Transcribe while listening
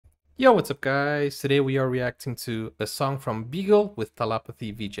Yo, what's up guys? Today we are reacting to a song from Bigil with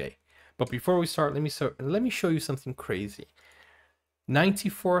Thalapathy Vijay. But before we start, let me show you something crazy.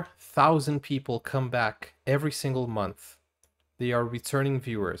 94,000 people come back every single month. They are returning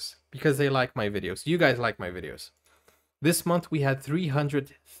viewers because they like my videos. You guys like my videos. This month we had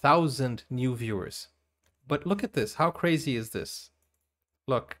 300,000 new viewers. But look at this. How crazy is this?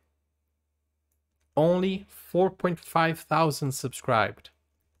 Look. Only 4.5 thousand subscribed.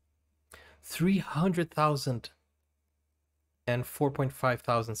 300,000 and 4.5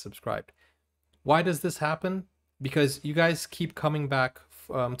 thousand subscribed. Why does this happen? Because you guys keep coming back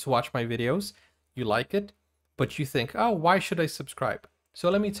to watch my videos. You like it, but you think, oh, why should I subscribe?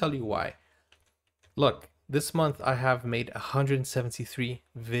 So let me tell you why. Look, this month I have made 173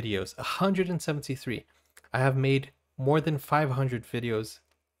 videos. 173. I have made more than 500 videos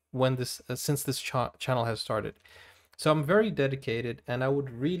when since this channel has started. So I'm very dedicated, and I would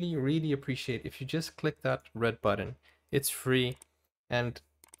really appreciate if you just click that red button. It's free, and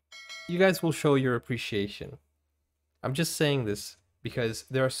you guys will show your appreciation. I'm just saying this because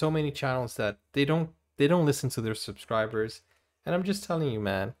there are so many channels that they don't listen to their subscribers, and I'm just telling you,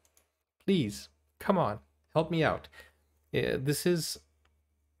 man, please come on, help me out. This is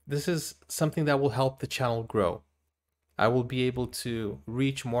something that will help the channel grow. I will be able to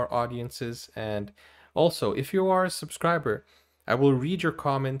reach more audiences, and also, if you are a subscriber, I will read your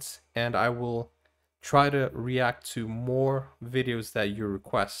comments and I will try to react to more videos that you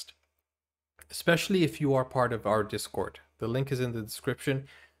request, especially if you are part of our Discord. The link is in the description.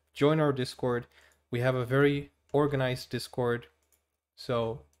 Join our Discord. We have a very organized Discord.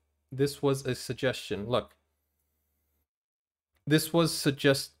 So this was a suggestion. Look, this was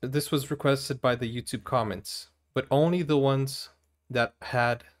requested by the YouTube comments, but only the ones that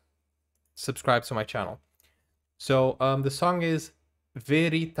had subscribe to my channel. So the song is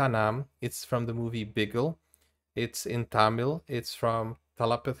Verithanam. It's from the movie Bigil. It's in Tamil. It's from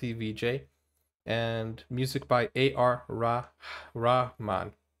Thalapathy Vijay, and music by A.R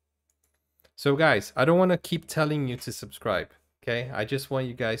Rahman. So guys, I don't want to keep telling you to subscribe, okay? I just want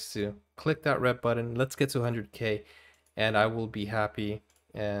you guys to click that red button. Let's get to 100K and I will be happy,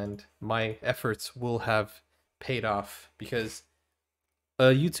 and my efforts will have paid off, because a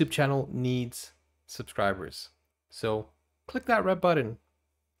YouTube channel needs subscribers. So click that red button,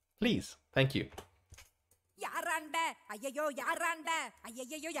 please. Thank you.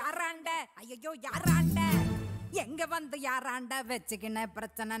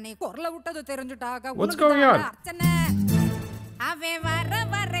 What's going on?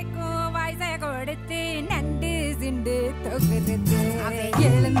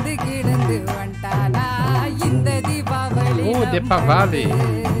 Oh, Deepavali.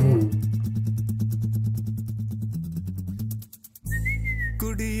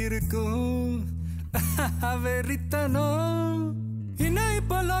 Verithanam inai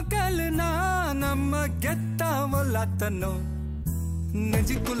polokalna namma getta volatano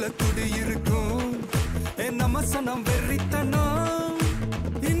nejikula kudi irukum e nama sanam verithanam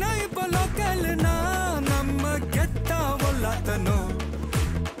inai polokalna namma getta volatano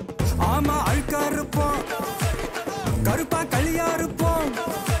ama alkarupom karupa kaliyarupom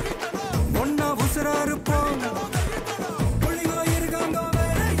onna usararupom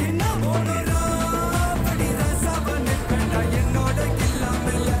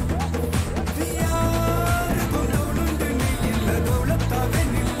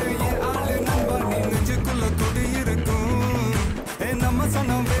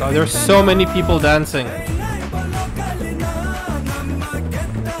Oh, there's so many people dancing.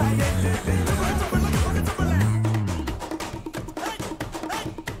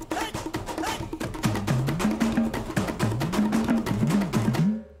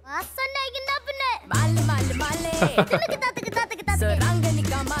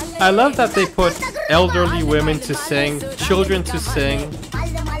 I love that they put elderly women to sing, children to sing.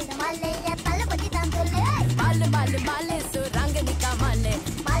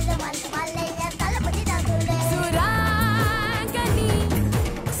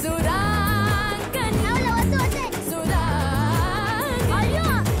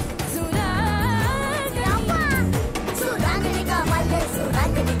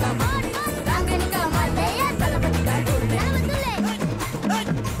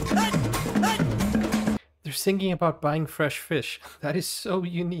 They're singing about buying fresh fish. That is so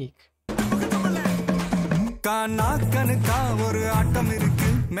unique.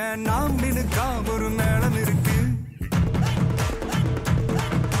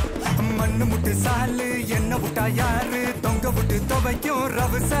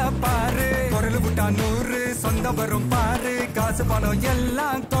 சொந்த வரும் பாரு காசு பணம்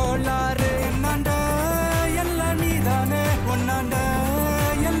எல்லாம் Cola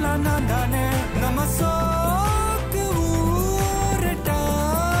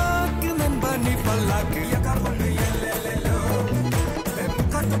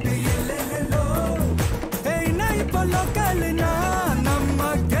lokalna namma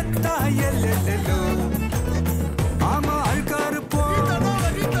getta yellelo ama alkar po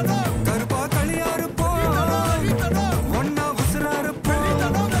karpa kaliyar po onna usrar po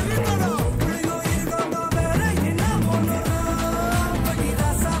puligo irganga vera inna monora padira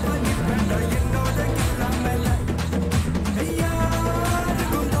sabani penda ennoda killamela yaar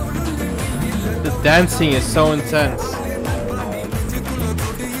gondavlundu illa The dancing is so intense.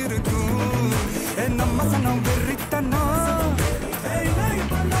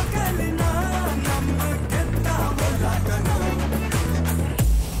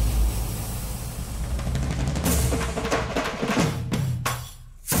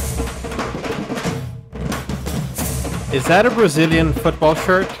 Is that a Brazilian football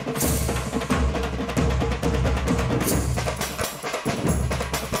shirt?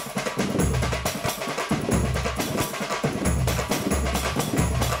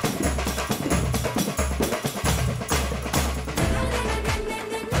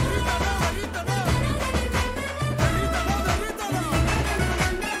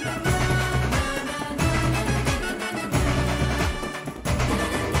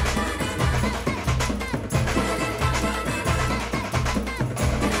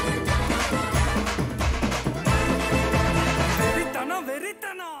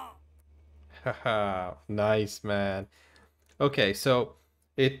 Haha, nice, man. Okay, so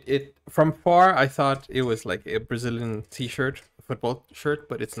it from far I thought it was like a Brazilian t-shirt, football shirt,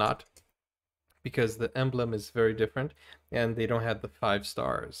 but it's not, because the emblem is very different and they don't have the 5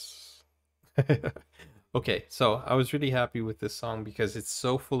 stars. Okay, so I was really happy with this song because it's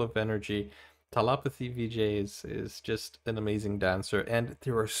so full of energy. Thalapathy Vijay is just an amazing dancer, and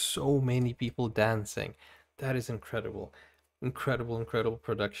there are so many people dancing. That is incredible. Incredible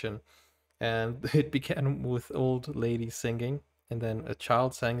production. And it began with old ladies singing, and then a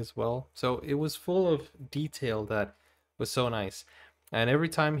child sang as well. So it was full of detail that was so nice. And every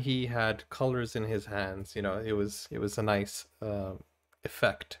time he had colors in his hands, you know, it was a nice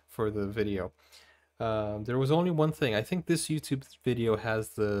effect for the video. There was only one thing. I think this YouTube video has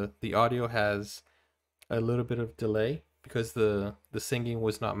the audio has a little bit of delay because the singing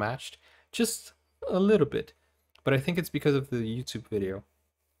was not matched, just a little bit. But I think it's because of the YouTube video.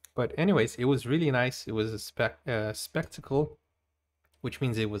 But anyways, it was really nice. It was a spectacle, which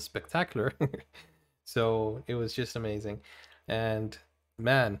means it was spectacular. So it was just amazing. And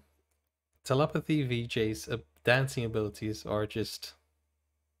man, Thalapathy Vijay's dancing abilities are just,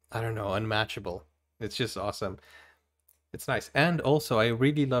 I don't know, unmatchable. It's just awesome. It's nice. And also, I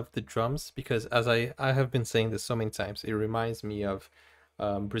really love the drums because, as I have been saying this so many times, it reminds me of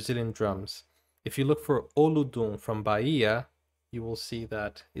Brazilian drums. If you look for Oludum from Bahia, you will see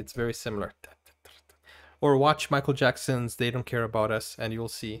that it's very similar. Or watch Michael Jackson's They Don't Care About Us, and you'll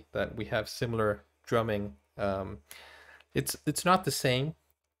see that we have similar drumming. It's not the same,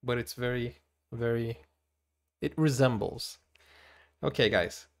 but it's very, it resembles. Okay,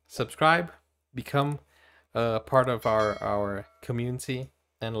 guys, subscribe, become part of our community,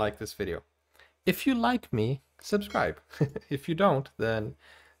 and like this video. If you like me, subscribe. If you don't, then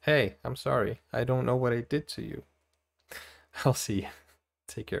hey, I'm sorry. I don't know what I did to you. I'll see you.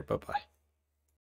 Take care. Bye-bye.